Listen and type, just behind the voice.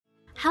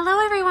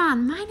Hello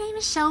everyone, my name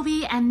is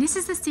Shelby and this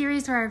is the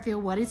series where I reveal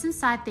what is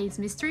inside these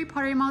mystery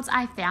pottery molds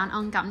I found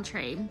on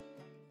Gumtree.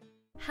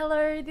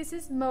 Hello, this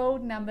is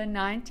mold number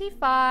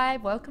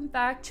 95. Welcome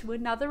back to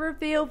another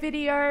reveal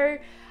video.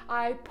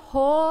 I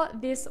pour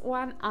this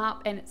one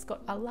up and it's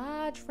got a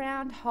large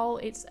round hole.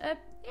 It's a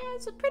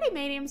pretty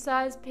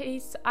medium-sized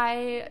piece.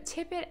 I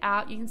tip it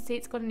out. You can see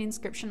it's got an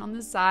inscription on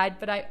the side,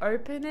 but I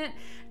open it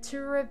to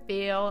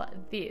reveal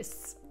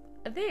this.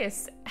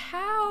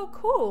 How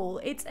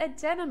cool. It's a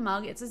denim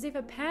mug. It's as if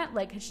a pant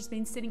leg has just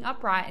been sitting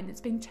upright and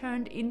it's been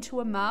turned into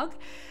a mug.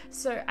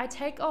 So I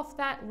take off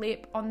that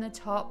lip on the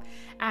top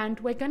and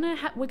we're gonna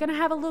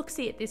have a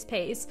look-see at this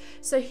piece.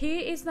 So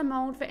here is the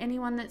mold for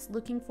anyone that's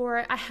looking for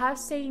it. I have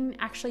seen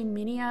actually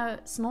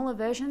smaller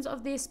versions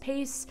of this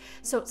piece,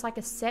 so it's like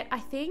a set, I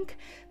think,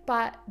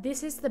 but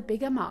this is the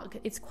bigger mug.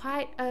 It's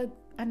quite a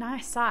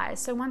nice size.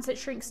 So once it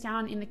shrinks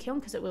down in the kiln,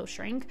 because it will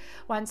shrink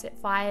once it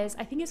fires,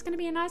 I think it's going to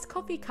be a nice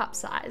coffee cup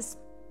size.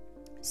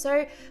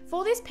 So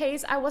for this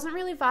piece, I wasn't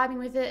really vibing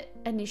with it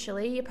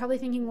initially. You're probably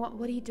thinking, what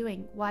are you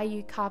doing? Why are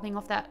you carving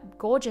off that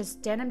gorgeous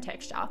denim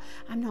texture?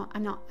 I'm not,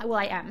 well,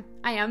 I am.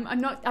 I'm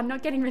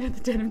not getting rid of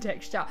the denim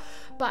texture.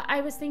 But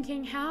I was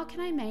thinking, how can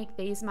I make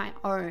these my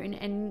own?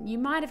 And you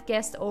might have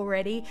guessed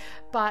already,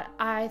 but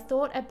I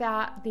thought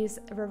about this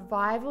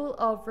revival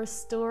of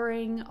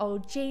restoring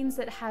old jeans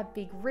that have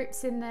big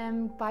rips in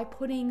them by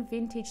putting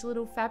vintage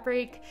little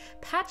fabric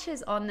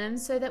patches on them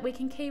so that we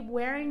can keep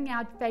wearing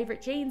our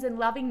favorite jeans and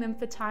loving them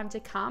for time to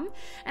come.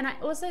 And I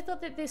also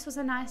thought that this was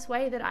a nice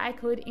way that I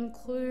could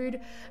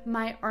include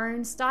my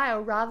own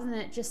style rather than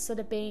it just sort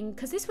of being,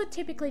 because this would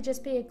typically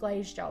just be a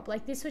glaze job.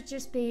 Like this would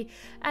just be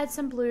add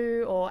some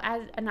blue or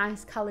add a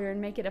nice color and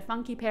make it a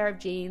funky pair of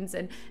jeans,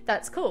 and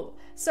that's cool.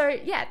 So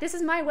yeah, this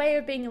is my way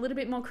of being a little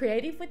bit more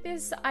creative with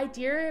this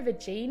idea of a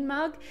jean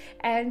mug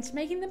and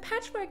making them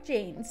patchwork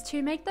jeans.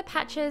 To make the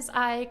patches,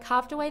 I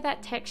carved away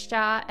that texture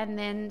and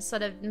then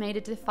sort of made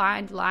a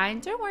defined line.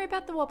 Don't worry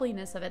about the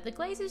wobbliness of it. The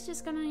glaze is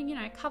just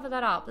gonna, cover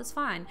that up. That's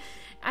fine.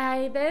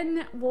 I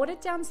then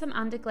watered down some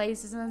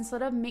underglazes and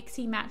sort of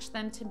mixy matched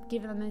them to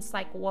give them this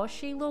like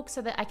washy look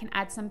so that I can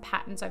add some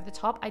patterns over the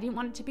top. I didn't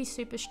want it to be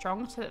super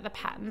strong so that the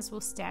patterns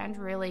will stand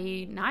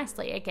really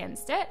nicely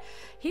against it.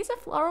 Here's a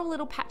floral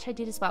little patch I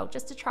did as well,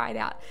 just to try it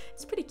out.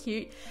 It's pretty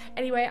cute.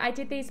 Anyway, I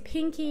did these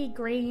pinky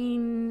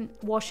green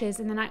washes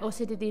and then I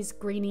also did these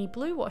greeny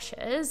blue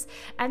washes.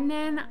 And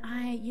then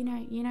you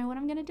know what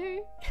I'm gonna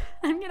do?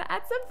 I'm gonna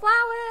add some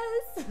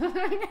flowers.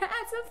 I'm gonna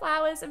add some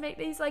flowers and make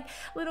these like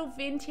little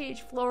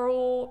vintage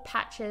floral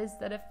patches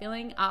that are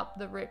filling up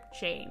the ripped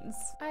jeans.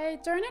 I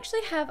don't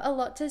actually have a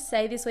lot to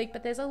say this week,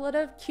 but there's a lot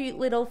of cute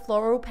little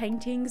floral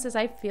paintings as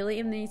I fill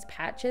in these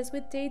patches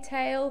with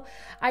detail.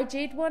 I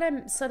did want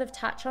to sort of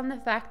touch on the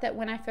fact that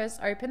when I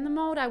first opened the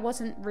mold, I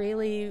wasn't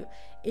really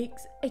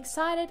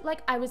excited.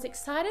 Like I was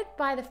excited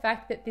by the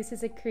fact that this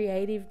is a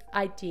creative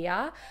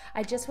idea.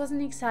 I just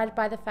wasn't excited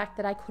by the fact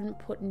that I couldn't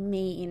put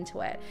me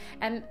into it.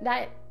 And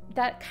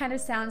that kind of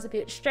sounds a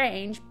bit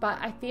strange, but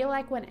I feel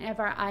like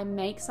whenever I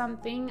make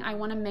something, I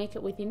want to make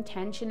it with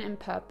intention and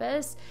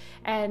purpose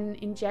and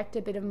inject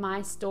a bit of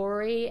my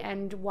story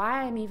and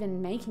why I'm even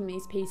making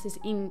these pieces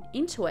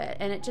into it.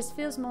 And it just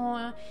feels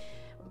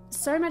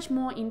so much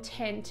more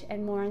intent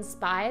and more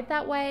inspired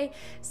that way.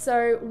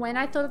 So when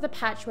I thought of the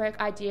patchwork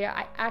idea,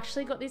 I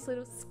actually got this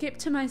little skip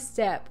to my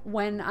step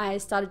when I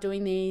started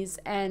doing these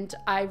and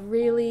I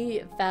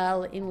really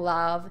fell in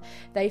love.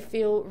 They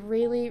feel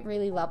really,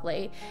 really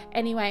lovely.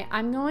 Anyway,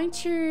 I'm going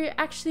to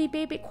actually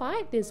be a bit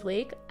quiet this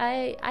week.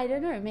 I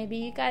don't know, maybe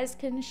you guys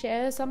can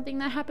share something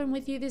that happened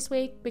with you this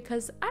week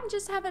because I'm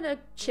just having a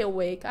chill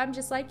week. I'm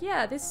just like,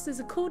 yeah, this is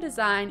a cool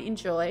design,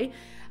 enjoy.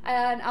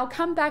 And I'll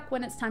come back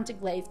when it's time to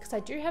glaze because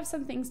I do have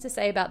some things to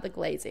say about the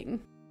glazing.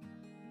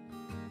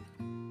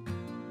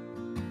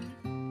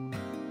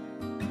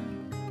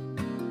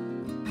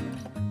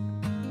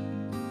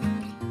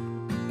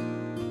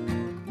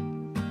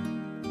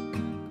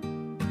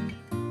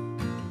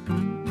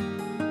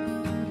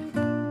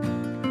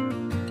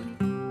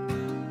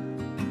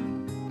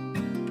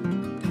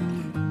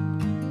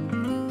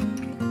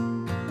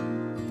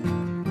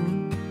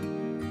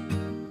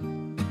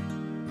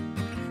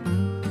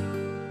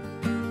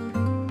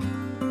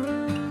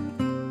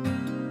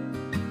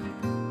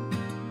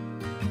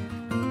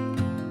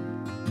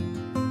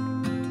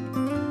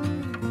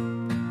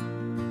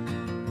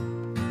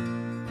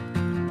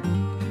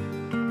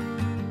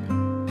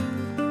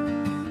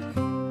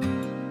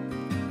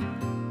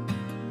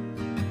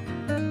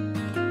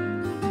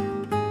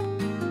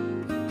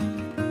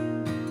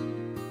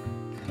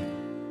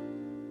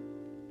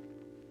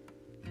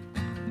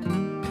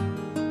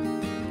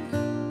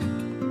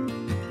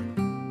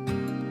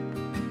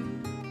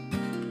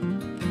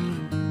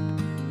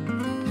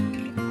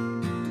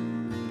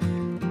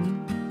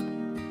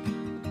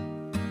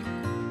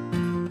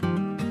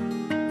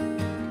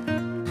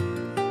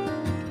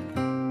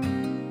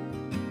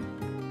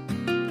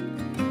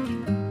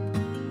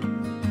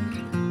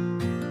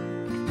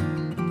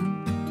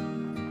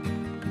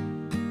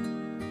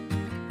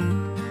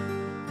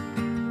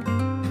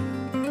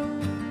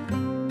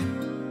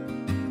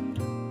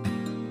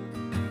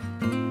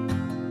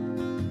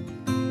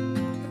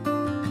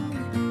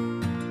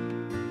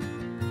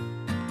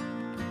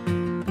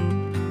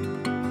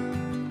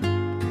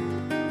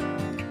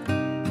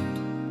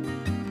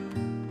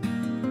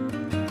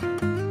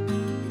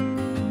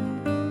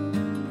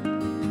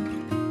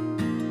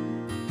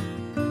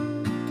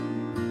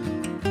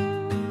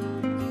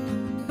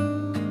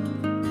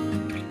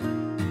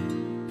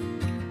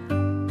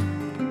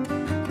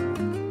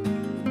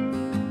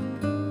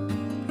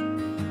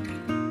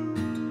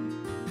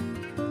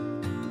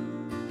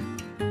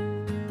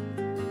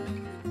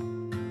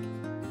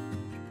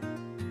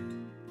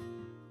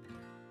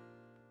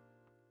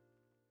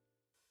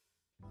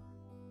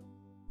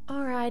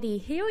 Alrighty,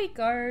 here we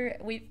go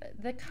with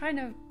the kind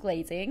of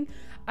glazing.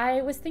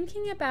 I was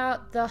thinking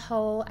about the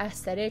whole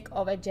aesthetic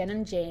of a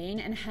denim jean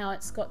and how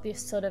it's got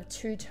this sort of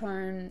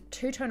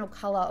two-tonal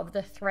color of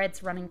the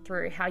threads running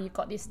through, how you've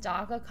got this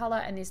darker color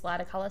and this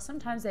lighter color.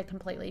 Sometimes they're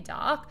completely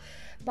dark,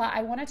 but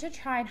I wanted to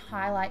try and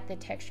highlight the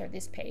texture of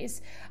this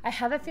piece. I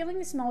have a feeling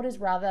this mold is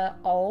rather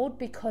old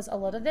because a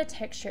lot of the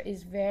texture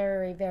is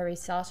very, very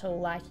subtle.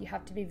 Like, you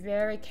have to be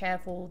very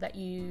careful that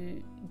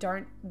you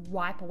don't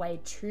wipe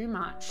away too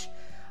much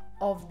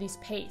of this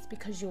piece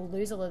because you'll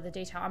lose a lot of the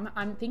detail.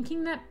 I'm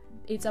thinking that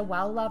it's a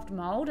well-loved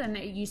mold and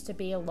it used to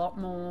be a lot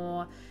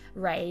more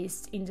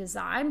raised in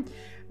design.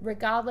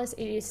 Regardless,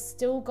 it is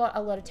still got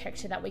a lot of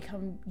texture that we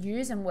can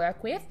use and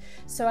work with.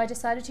 So I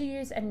decided to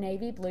use a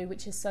navy blue,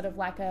 which is sort of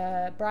like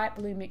a bright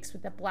blue mixed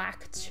with the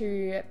black,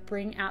 to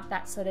bring out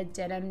that sort of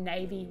denim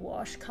navy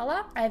wash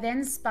color. I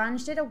then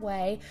sponged it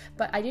away,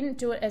 but I didn't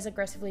do it as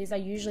aggressively as I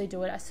usually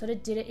do it. I sort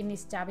of did it in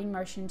this dabbing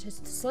motion to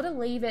sort of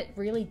leave it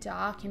really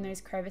dark in those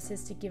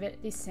crevices to give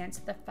it this sense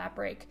of the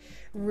fabric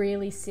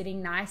really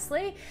sitting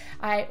nicely.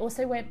 I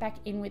also went back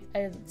in with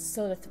a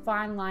sort of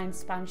fine line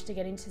sponge to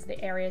get into the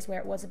areas where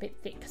it was a bit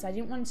thick, because I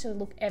didn't want it to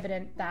look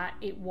evident that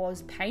it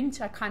was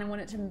paint. I kind of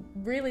want it to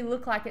really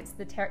look like it's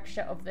the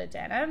texture of the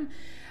denim.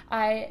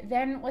 I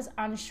then was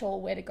unsure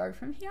where to go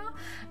from here.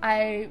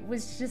 I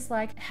was just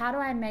like, how do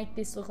I make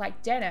this look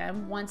like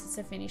denim once it's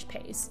a finished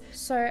piece?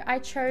 So I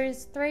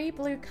chose 3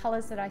 blue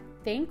colors that I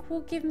think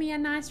will give me a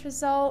nice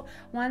result.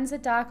 One's a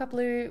darker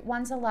blue,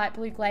 one's a light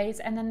blue glaze,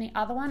 and then the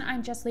other one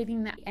I'm just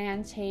leaving the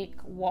antique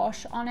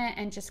wash on it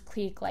and just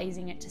clear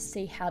glazing it to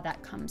see how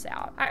that comes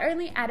out. I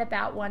only add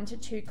about 1 to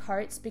 2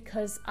 coats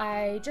because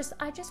I just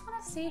want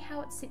to see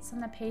how it sits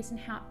on the piece and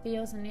how it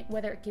feels and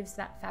whether it gives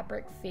that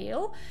fabric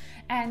feel.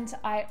 And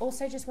I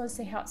also just want to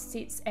see how it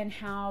sits and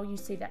how you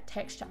see that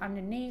texture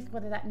underneath,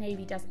 whether that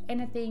navy does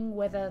anything,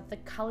 whether the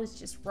color's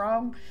just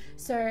wrong.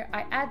 So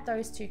I add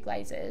those 2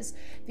 glazes.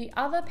 The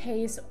other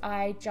piece,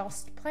 I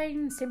just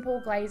plain simple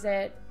glaze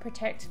it,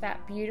 protect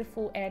that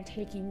beautiful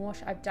antiquing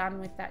wash I've done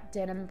with that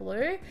denim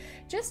blue.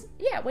 Just,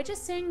 yeah, we're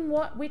just seeing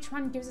which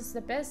one gives us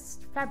the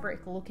best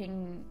fabric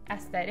looking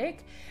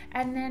aesthetic.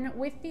 And then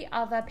with the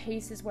other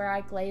pieces where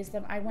I glazed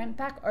them, I went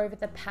back over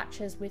the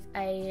patches with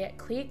a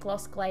clear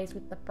gloss glaze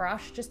with the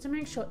brush just to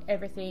make sure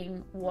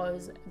everything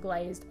was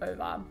glazed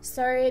over.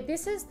 So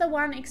this is the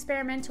one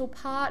experimental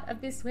part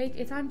of this week,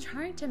 is I'm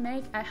trying to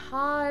make a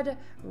hard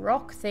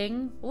rock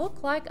thing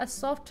look like a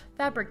soft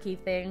fabricy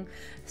thing.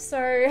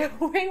 So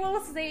we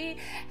will see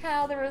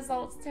how the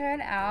results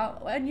turn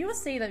out, and you'll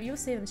see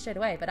them straight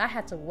away, but I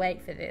had to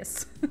wait for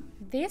this.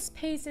 This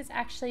piece is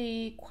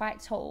actually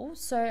quite tall,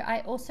 so I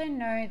also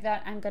know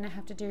that I'm going to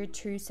have to do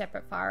 2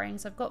 separate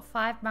firings. I've got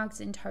 5 mugs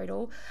in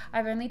total.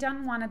 I've only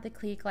done 1 of the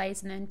clear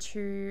glaze and then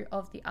 2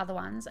 of the other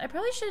ones. I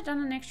probably should have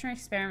done an extra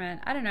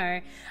experiment. I don't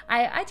know.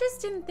 I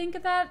just didn't think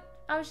of that.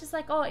 I was just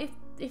like, oh,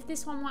 if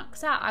this one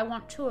works out, I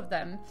want 2 of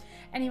them.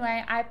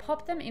 Anyway, I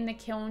popped them in the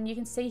kiln. You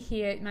can see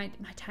here my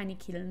tiny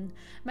kiln.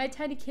 My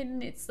tiny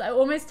kiln, it's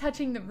almost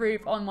touching the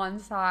roof on one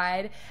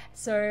side.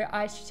 So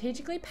I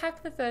strategically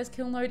packed the first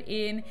kiln load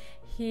in.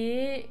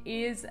 Here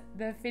is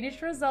the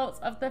finished results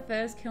of the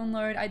first kiln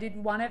load. I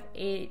did 1 of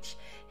each.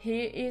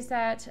 Here is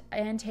that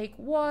antique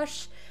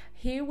wash.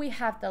 Here we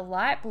have the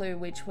light blue,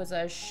 which was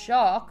a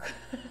shock.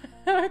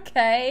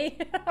 Okay,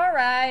 all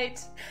right.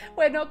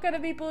 We're not going to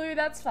be blue,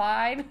 that's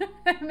fine.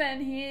 And then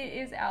here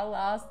is our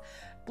last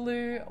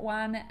blue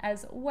one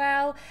as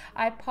well.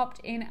 I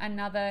popped in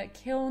another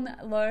kiln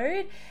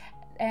load.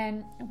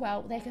 And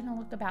well, they're going to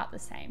look about the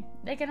same.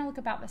 They're going to look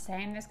about the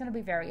same. There's going to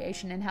be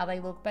variation in how they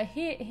look, but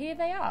here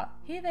they are.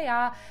 Here they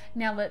are.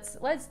 Now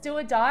let's do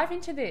a dive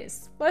into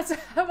this. Let's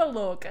have a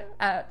look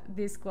at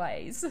this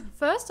glaze.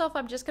 First off,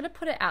 I'm just going to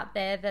put it out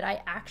there that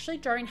I actually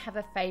don't have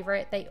a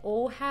favorite. They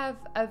all have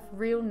a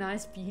real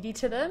nice beauty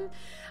to them.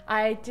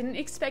 I didn't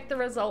expect the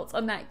results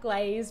on that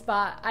glaze,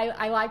 but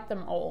I like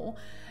them all.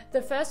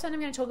 The first one I'm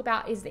going to talk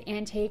about is the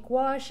antique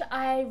wash.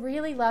 I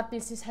really love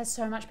this. This has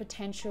so much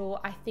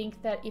potential. I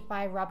think that if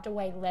I rubbed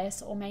away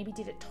less or maybe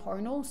did it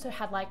tonal, so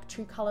had like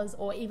 2 colors,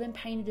 or even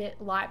painted it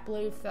light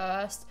blue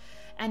first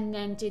and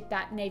then did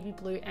that navy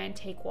blue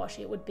antique wash,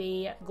 it would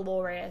be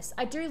glorious.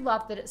 I do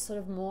love that it's sort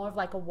of more of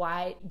like a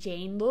white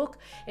jean look.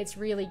 It's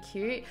really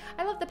cute.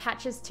 I love the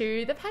patches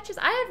too. The patches,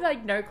 I have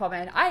like no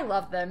comment. I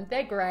love them.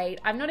 They're great.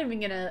 I'm not even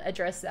going to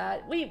address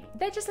that.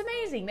 They're just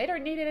amazing. They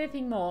don't need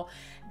anything more.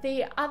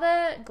 The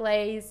other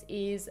glaze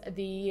is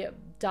the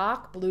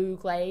dark blue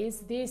glaze.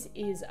 This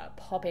is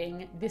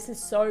popping. This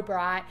is so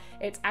bright.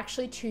 It's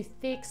actually too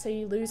thick, so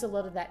you lose a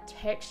lot of that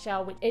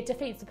texture, which it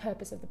defeats the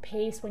purpose of the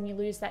piece. When you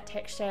lose that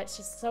texture, it's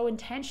just so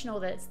intentional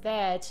that it's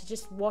there. To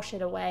just wash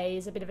it away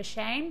is a bit of a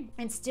shame.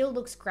 It still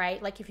looks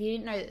great. Like if you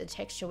didn't know that the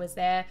texture was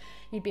there,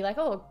 you'd be like,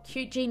 oh,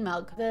 cute jean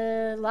mug.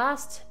 The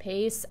last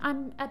piece,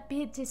 I'm a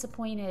bit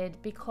disappointed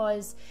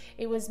because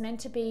it was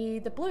meant to be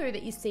the blue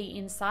that you see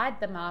inside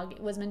the mug.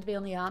 It was meant to be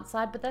on the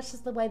outside, but that's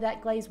just the way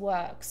that glaze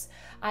works.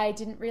 I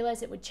didn't didn't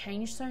realize it would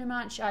change so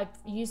much. I've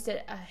used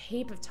it a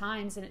heap of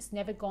times and it's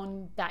never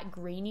gone that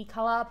greeny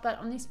color, but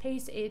on this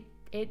piece it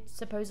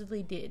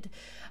supposedly did.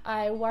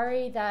 I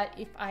worry that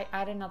if I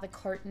add another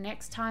coat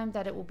next time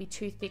that it will be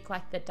too thick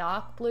like the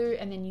dark blue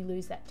and then you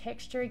lose that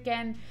texture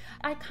again.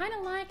 I kind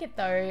of like it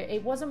though.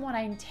 It wasn't what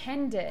I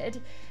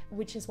intended,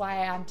 which is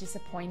why I'm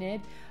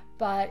disappointed,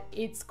 but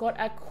it's got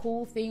a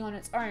cool thing on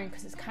its own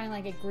because it's kind of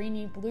like a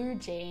greeny blue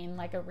jean,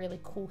 like a really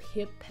cool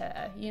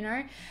hipper, you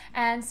know?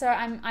 And so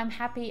I'm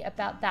happy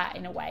about that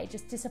in a way,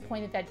 just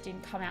disappointed that it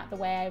didn't come out the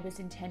way I was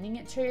intending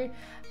it to.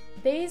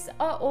 These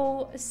are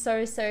all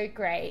so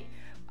great.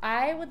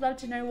 I would love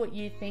to know what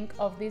you think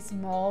of this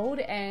mold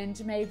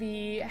and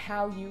maybe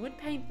how you would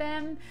paint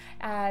them.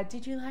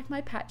 Did you like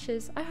my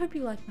patches? I hope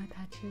you liked my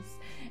patches.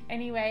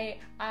 Anyway,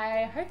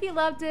 I hope you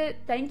loved it.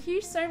 Thank you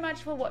so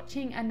much for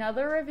watching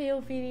another reveal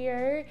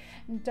video.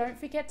 And don't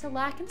forget to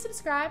like and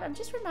subscribe. I'm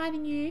just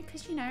reminding you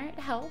because, you know, it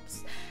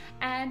helps.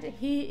 And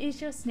here is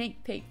your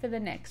sneak peek for the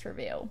next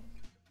reveal.